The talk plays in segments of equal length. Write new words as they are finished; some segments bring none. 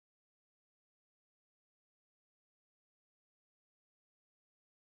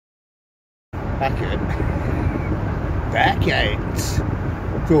Back out.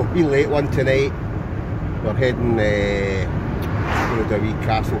 So, been late one tonight. We're heading going to do a wee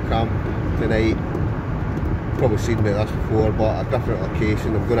castle camp tonight. Probably seen about this before, but a different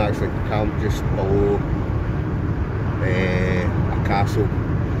location. I'm going to actually camp just below a castle.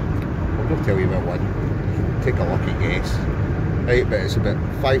 I'm going to tell you about one. You can take a lucky guess. Right, but it's about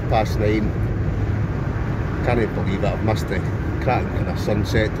 9:05. Can't believe it. I've missed the cracking kind of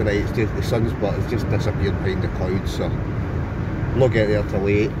sunset tonight. It's just the sun's but it's just disappeared behind the clouds, so I'm not getting there till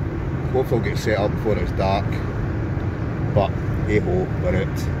late. Hopefully I'll get set up before it's dark. But hey ho, we're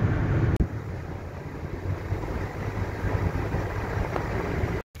out.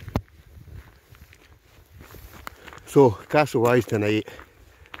 So, castle wise tonight,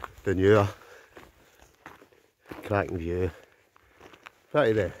 Dunure, cracking view.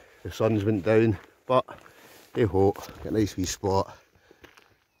 Pretty the sun's went down, but hey ho, got a nice wee spot.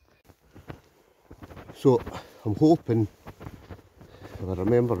 So, I'm hoping, if I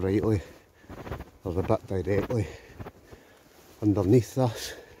remember rightly, there's a bit directly underneath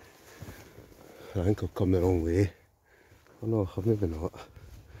this. I think I've come the wrong way. Oh no, I've maybe not.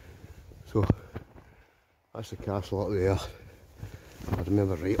 So, that's the castle up there. If I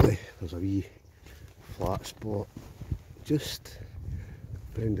remember rightly, there's a wee flat spot just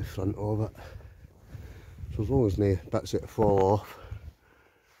round the front of it. So as long as no bits that fall off,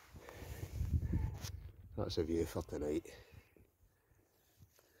 that's the view for tonight.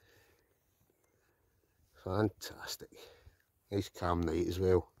 Fantastic. Nice calm night as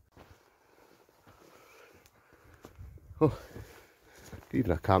well. Oh,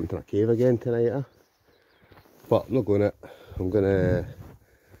 even a camped in a cave again tonight, eh? But I'm not going it. I'm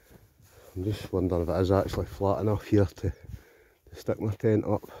just wondering if it is actually flat enough here to stick my tent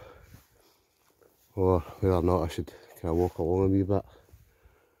up, or whether or not I should kind of walk along a wee bit.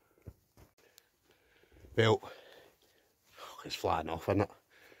 Well, it's flat enough, isn't it?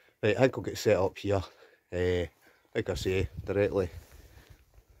 Right, I think I'll get set up here, like I say, directly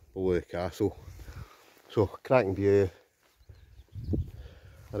below the castle. So, cracking view.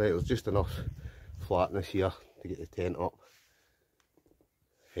 Alright, there's just enough flatness here to get the tent up.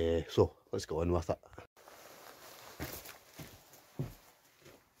 So, let's go in with it.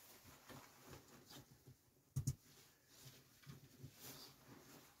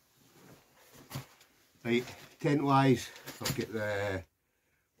 Right, tent wise, I've got the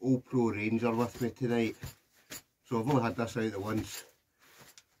Olpro Ranger with me tonight. So I've only had this out the once.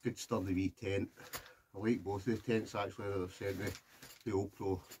 Good sturdy wee tent. I like both of the tents actually that I've sent me, the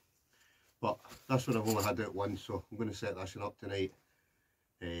Olpro. But this one I've only had out once, so I'm going to set this one up tonight.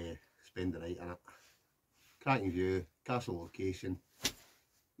 Spend the night in it. Cracking view, castle location.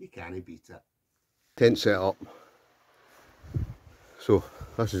 You can't beat it. Tent set up. So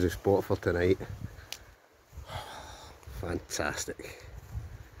this is the spot for tonight. Fantastic.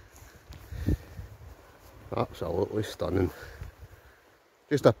 Absolutely stunning.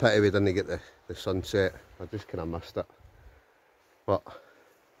 Just a pity we didn't get the sunset. I just kind of missed it. But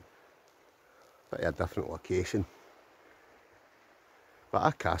a different location. But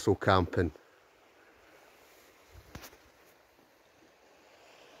a castle camping.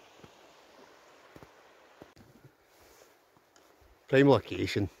 Prime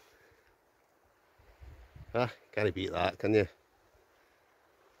location. Can't beat that, can you?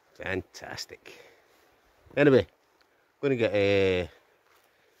 Fantastic. Anyway, I'm going to get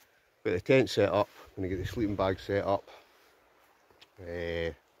the tent set up. I'm going to get the sleeping bag set up.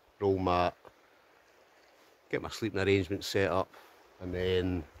 Roll mat. Get my sleeping arrangements set up. And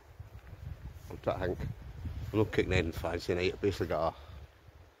then I'm trying to think. I'm not cooking anything fancy tonight. I've basically got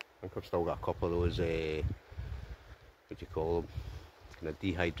I think I've still got a couple of those, what do you call them? Kind of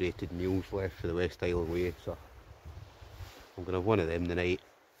dehydrated meals left for the West Island Way, so I'm going to have one of them tonight.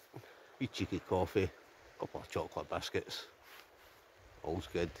 Wee cheeky coffee, a couple of chocolate biscuits. All's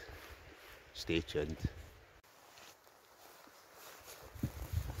good. Stay tuned.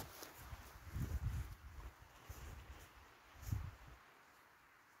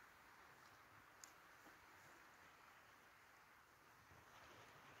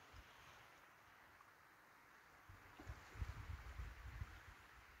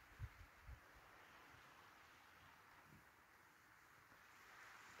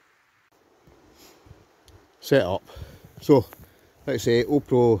 Set up. So, like I say,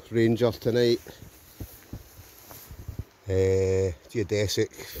 Olpro Ranger tonight.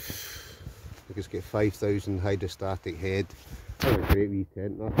 Geodesic. I think it's got 5,000 hydrostatic head. That's a great wee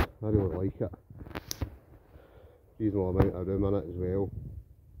tent, that. I really like it. Reasonable amount of room in it as well.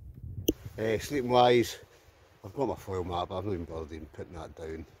 Sleeping wise, I've got my foil mat, but I've not even bothered even putting that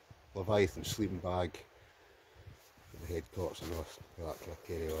down. Leviathan sleeping bag, the head cots and all that kind of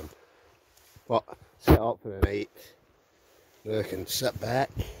carry on. But set up for the night, now I can sit back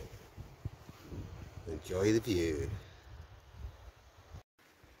and enjoy the view.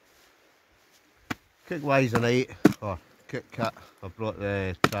 Cook wise tonight, or cook kit, I brought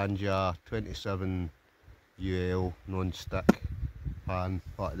the Ranger 27 UL non-stick pan,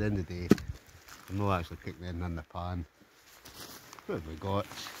 but at the end of the day I'm not actually cooking anything in the pan. What have we got?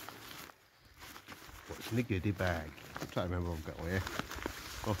 What's in the goodie bag? I'm trying to remember what I've got left.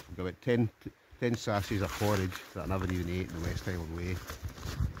 Oh, I've got about 10 sashes of porridge that I never even ate in the West Highland Way.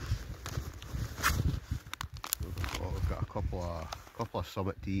 We've got a couple of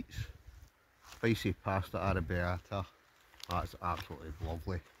Summit teats. Spicy pasta arrabbiata. That's absolutely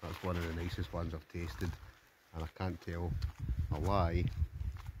lovely. That's one of the nicest ones I've tasted. And I can't tell a lie.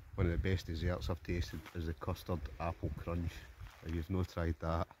 One of the best desserts I've tasted is the custard apple crunch. If you've not tried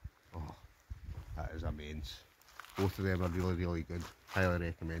that, oh, that is immense. Both of them are really good. Highly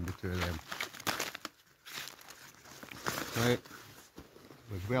recommend the two of them. Right,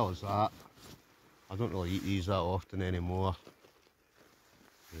 as well as that, I don't really eat these that often anymore.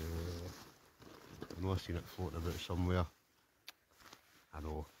 I know I've seen it floating about somewhere. I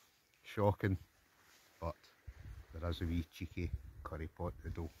know, shocking, but there is a wee cheeky curry pot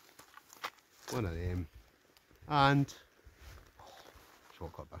noodle. One of them. And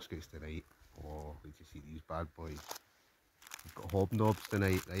chocolate biscuits tonight. Oh, did you see these bad boys? We've got hobnobs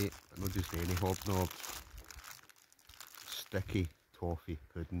tonight, right? But not just any hobnobs. Sticky toffee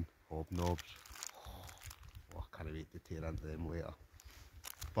pudding hobnobs. Oh, I can't wait to tear into them later.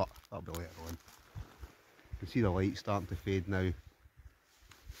 But that'll be later on. You can see the light starting to fade now.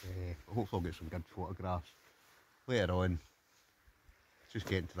 Hopefully I'll get some good photographs later on. Just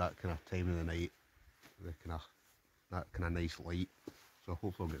getting to that kind of time of the night, that kind of nice light. So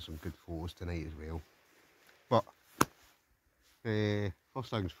hopefully I'll get some good photos tonight as well. But first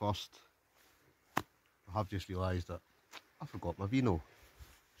things first, I have just realised that I forgot my vino,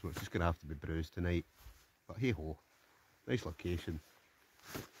 so it's just going to have to be brewed tonight. But hey ho, nice location.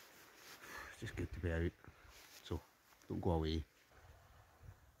 It's just good to be out, so don't go away.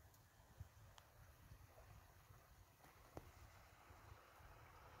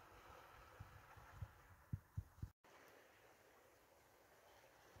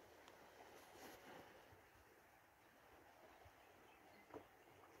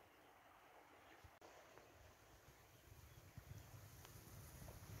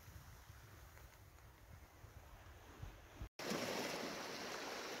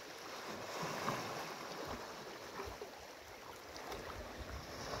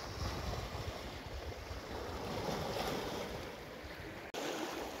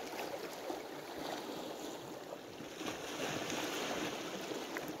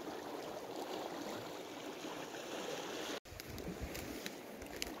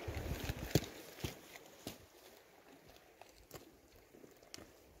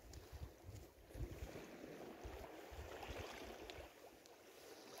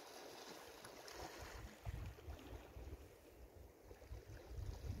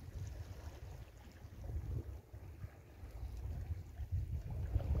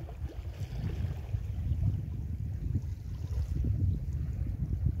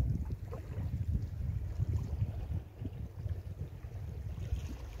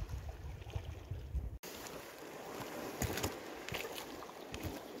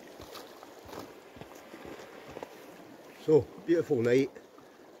 So, beautiful night,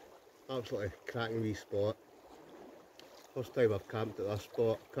 absolutely cracking wee spot. First time I've camped at this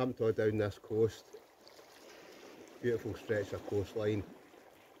spot, camped all down this coast. Beautiful stretch of coastline.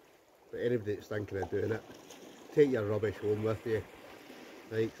 But anybody that's thinking of doing it, take your rubbish home with you.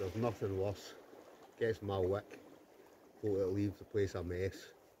 Right, there's nothing worse. Gets my wick, before it leaves the place a mess.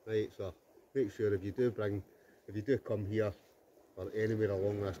 Right, so make sure if you do come here or anywhere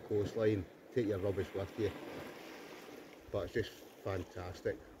along this coastline, take your rubbish with you. But it's just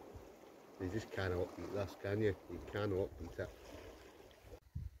fantastic. You just cannot beat this, can you? You cannot beat it.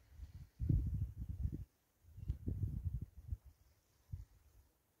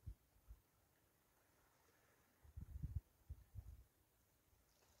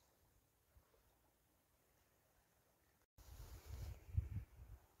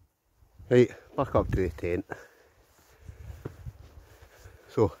 Right, back up to the tent.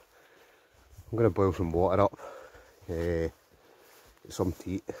 So, I'm going to boil some water up. Get some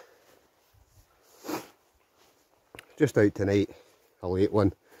tea. Just out tonight, a late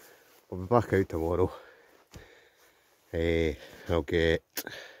one. I'll be back out tomorrow. I'm going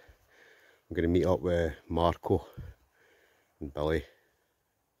to meet up with Marco and Billy.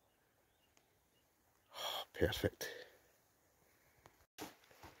 Perfect.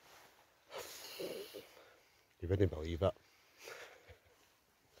 You wouldn't believe it.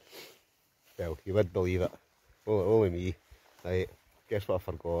 Well, you would believe it. Only me. Right, guess what I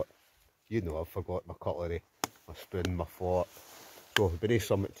forgot? You know I've forgot my cutlery, my spoon, my fork. So I've been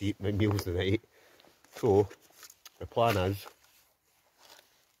something to eat my meals tonight. So the plan is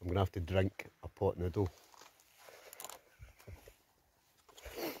I'm going to have to drink a pot noodle.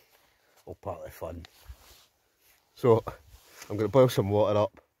 All part of the fun. So I'm going to boil some water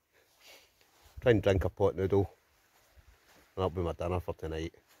up, try and drink a pot noodle, and that'll be my dinner for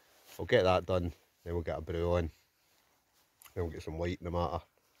tonight. I'll get that done, then we'll get a brew on, then we'll get some white in the matter.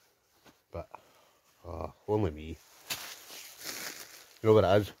 But only me. You know what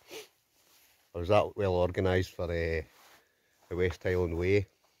it is? I was that well organised for the West Highland Way.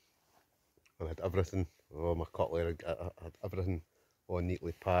 I had everything, my cutlery, I had everything all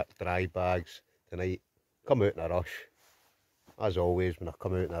neatly packed, dry bags tonight. Come out in a rush. As always, when I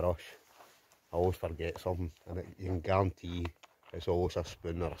come out in a rush, I always forget something, and you can guarantee it's always a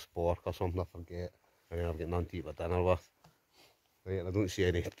spoon or a spork or something I forget, and then I've got nothing to eat my dinner with. Right, and I don't see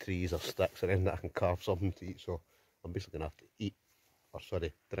any trees or sticks or anything that I can carve something to eat, so I'm basically going to have to eat, or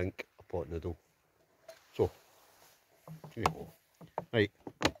sorry, drink a pot noodle. So, here you go. Right,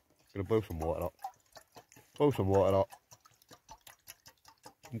 going to boil some water up. Boil some water up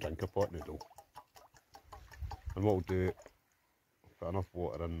and drink a pot noodle. And what we'll do, put enough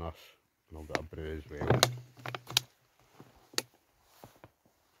water in this, and I'll get a brew as well.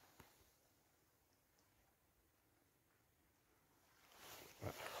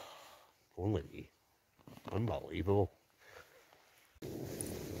 Only me. Unbelievable.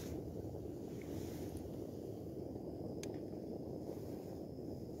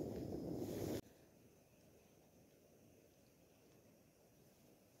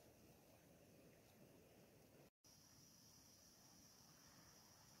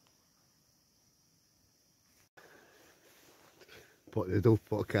 Pot noodle,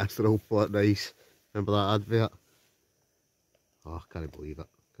 pot casserole, pot rice. Remember that advert? Oh, I can't believe it.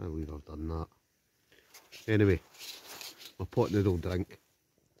 Can't believe I've done that. Anyway, my pot noodle drink.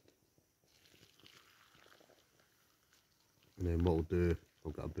 And then what I'll do,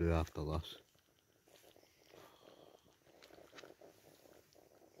 I'll get a brew after this.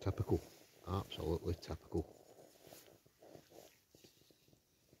 Typical. Absolutely typical.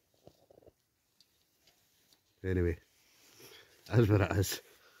 Anyway, that's what it is.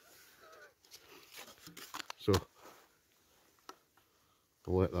 So,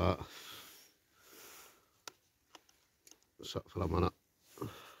 I'll let that sit for a minute. And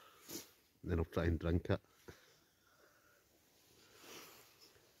then I'll try and drink it.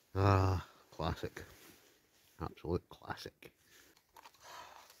 Ah, classic. Absolute classic.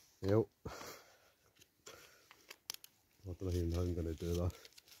 Yep. I don't even know how I'm going to do this.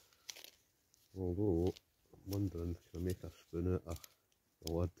 Although, I'm wondering, can I make a spoon out of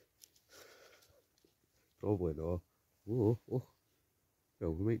the lid? Probably not. Oh.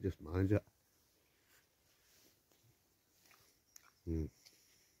 Well, we might just manage it.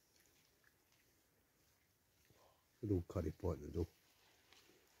 Good old curry pot noodle.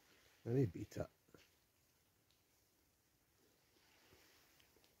 And I beat it.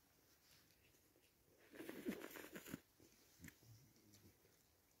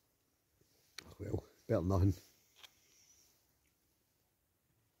 Well, better than nothing.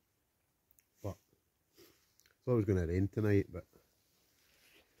 But I thought it was going to rain tonight, but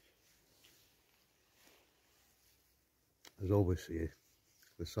as always say,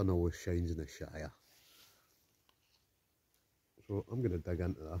 the sun always shines in the Shire. So I'm going to dig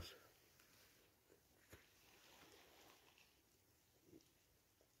into this.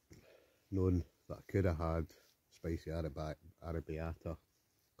 Knowing that I could have had spicy arrabbiata,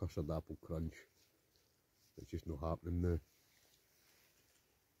 custard apple crunch. It's just not happening now.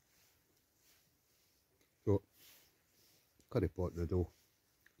 So, curry pot noodle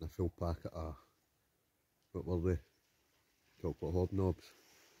and a full packet of, what were they? Chocolate hobnobs.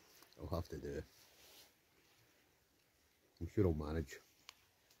 I'll have to do. I'm sure I'll manage.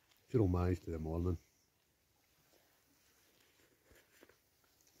 Sure I'll manage to the morning.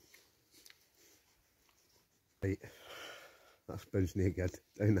 Right, that spoon's no good.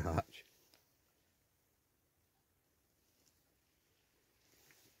 Down the hatch.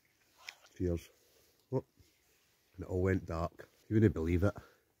 Cheers. Oh, and it all went dark. You wouldn't believe it.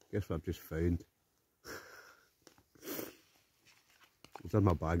 Guess what I've just found? It was in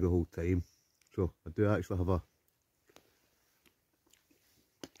my bag the whole time. So I do actually have a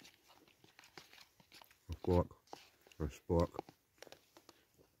fork or a spork,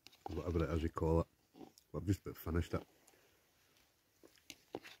 whatever it is you call it. I've just about finished it.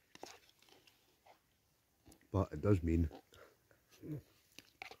 But it does mean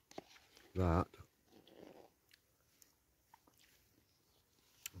that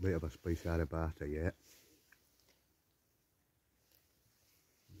I might have a spicy arrabbiata yet.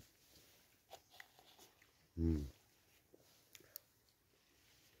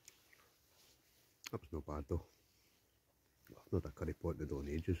 That was not bad though. I've not had a curry pot in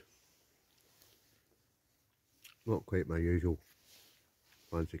ages. Not quite my usual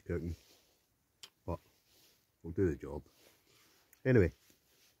fancy cooking, but will do the job. Anyway,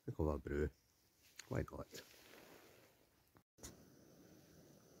 I think I'll have a brew. Why not?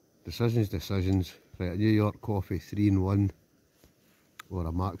 Decisions. Right, a New York coffee 3-in-1 or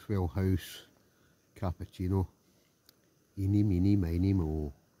a Maxwell House cappuccino. Eeny, meeny, miny,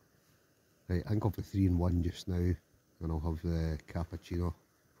 mo. Right, I think I'll have the 3-in-1 just now, and I'll have the cappuccino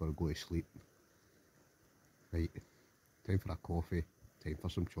before I go to sleep. Right, time for a coffee, time for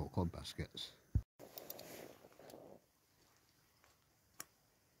some chocolate biscuits.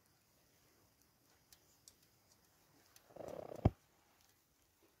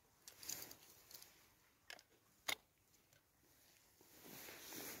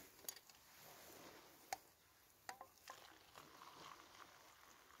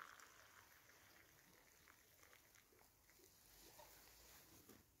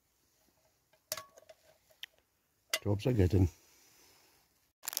 Job's a good one.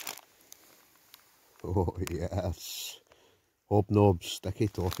 Oh yes, Hobnob's sticky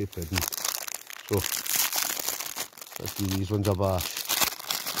toffee pudding. So let's give these ones a bash.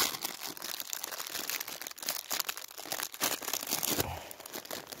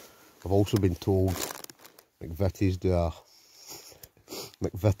 I've also been told McVitie's do a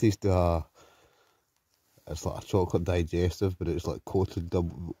it's like a chocolate digestive, but it's like coated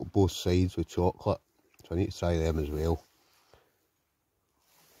both sides with chocolate. So I need to try them as well.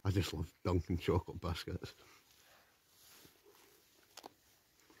 I just love dunking chocolate biscuits.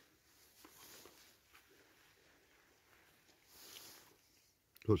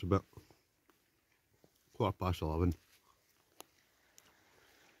 So it's about 11:15.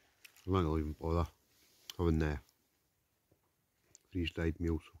 I might not even bother having the freeze-dried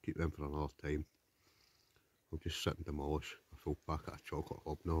meals. I'll keep them for another time. I'll just sit and demolish a full packet of chocolate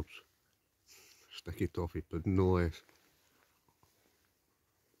hobnobs. Sticky toffee pudding, no less.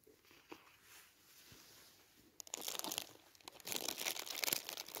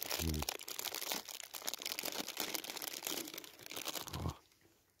 Oh,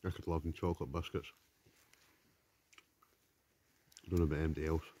 I could love them chocolate biscuits. I don't know about anybody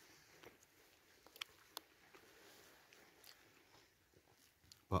else.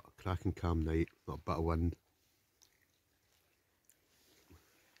 But a cracking calm night, not a bit of wind.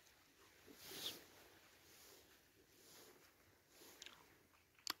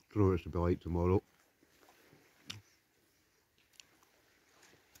 Don't know what it's to be like tomorrow.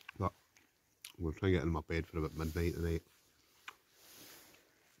 But I'm going to try and get in my bed for about midnight tonight.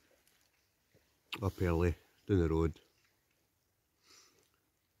 Up early, down the road.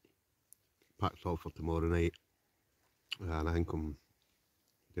 Packed up for tomorrow night. And I think I'll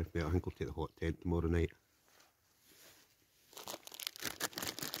take the hot tent tomorrow night.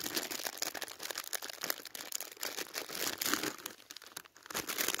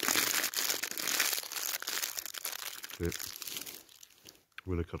 Right.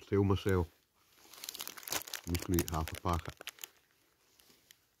 I'm going to curtail myself. I'm just going to eat half a packet.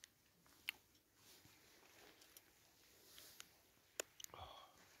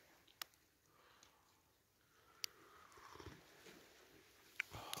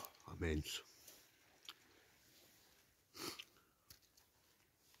 Immense.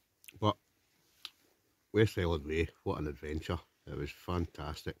 But West Island Way, what an adventure. It was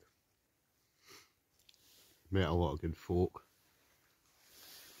fantastic. Met a lot of good folk.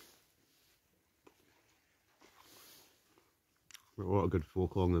 Met a lot of good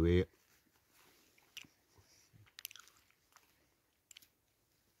folk along the way.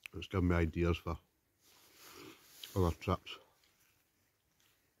 It's given me ideas for other trips.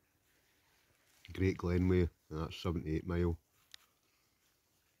 Great Glenway, and that's 78 mile.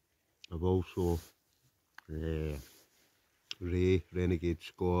 I've also Ray, Renegade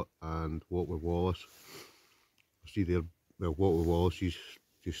Scott and What With Wallace. I see there, well, What With Wallace, he's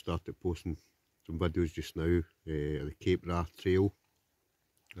just started posting some videos just now of the Cape Wrath Trail.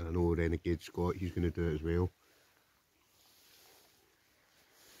 And I know Renegade Scott, he's going to do it as well.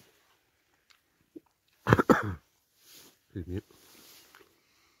 Excuse me.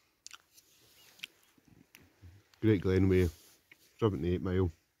 Great Glenway, 78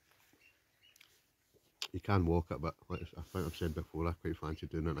 mile. You can walk it, but like I think I've said before, I quite fancy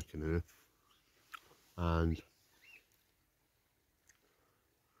doing it in a canoe. And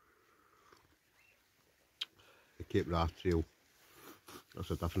the Cape Wrath Trail,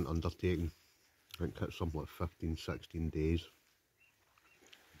 that's a different undertaking. I think it's something like 15-16 days.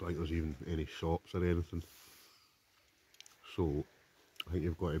 I don't think there's even any shops or anything. So I think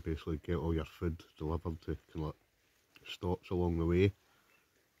you've got to basically get all your food delivered to kind of like stops along the way.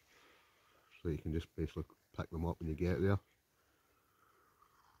 So you can just basically pick them up when you get there.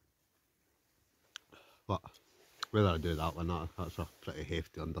 But whether I do that or not, that's a pretty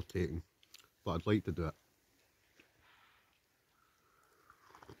hefty undertaking. But I'd like to do it.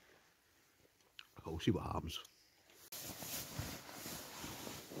 But we'll see what happens.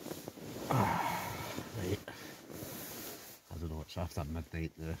 Right. I don't know, it's after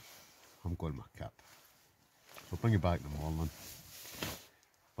midnight now. I'm going my kip. I'll bring you back in the morning.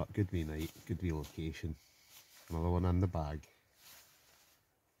 But good wee night, good wee location. Another one in the bag.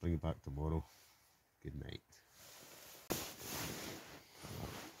 Bring you back tomorrow. Good night.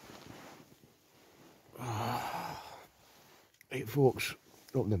 Right folks,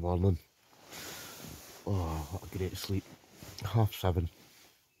 up in the morning. Oh, what a great sleep. 7:30.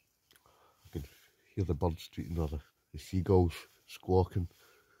 I can hear the birds tweeting or the seagulls squawking.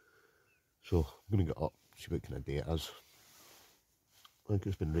 So I'm going to get up, see what kind of day it is. I think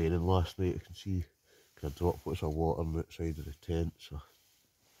it's been raining last night. I can see kind of droplets of water on the outside of the tent. So,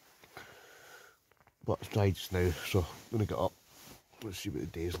 but it's dried just now, so I'm going to get up. Let's see what the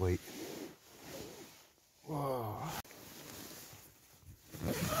day's like. Whoa.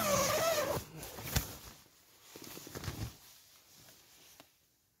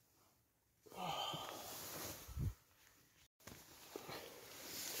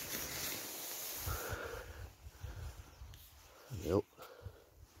 Well,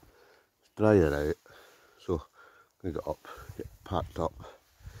 it's drying out, so I'm going to get up, get packed up,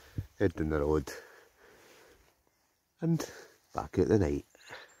 head down the road, and back out the night.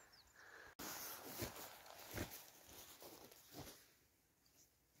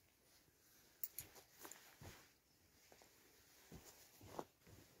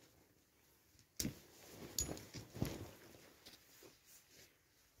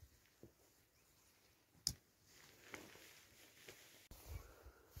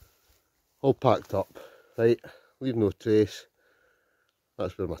 All packed up, right, leave no trace.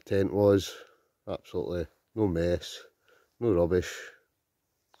 That's where my tent was, absolutely no mess, no rubbish.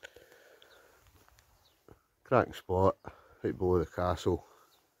 Cracking spot, right below the castle.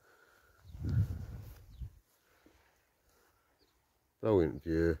 Brilliant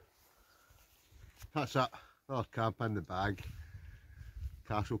view. That's it, another camp in the bag.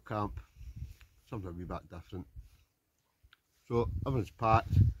 Castle camp, something a wee bit different. So everything's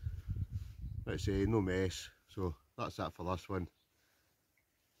packed. Like I say, no mess, so that's it for this one.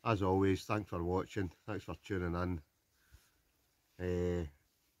 As always, thanks for watching, thanks for tuning in.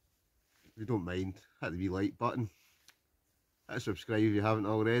 If you don't mind, hit the wee like button, hit subscribe if you haven't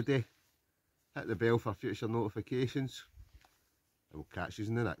already, hit the bell for future notifications, and we'll catch you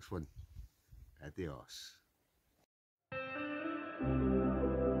in the next one. Adios.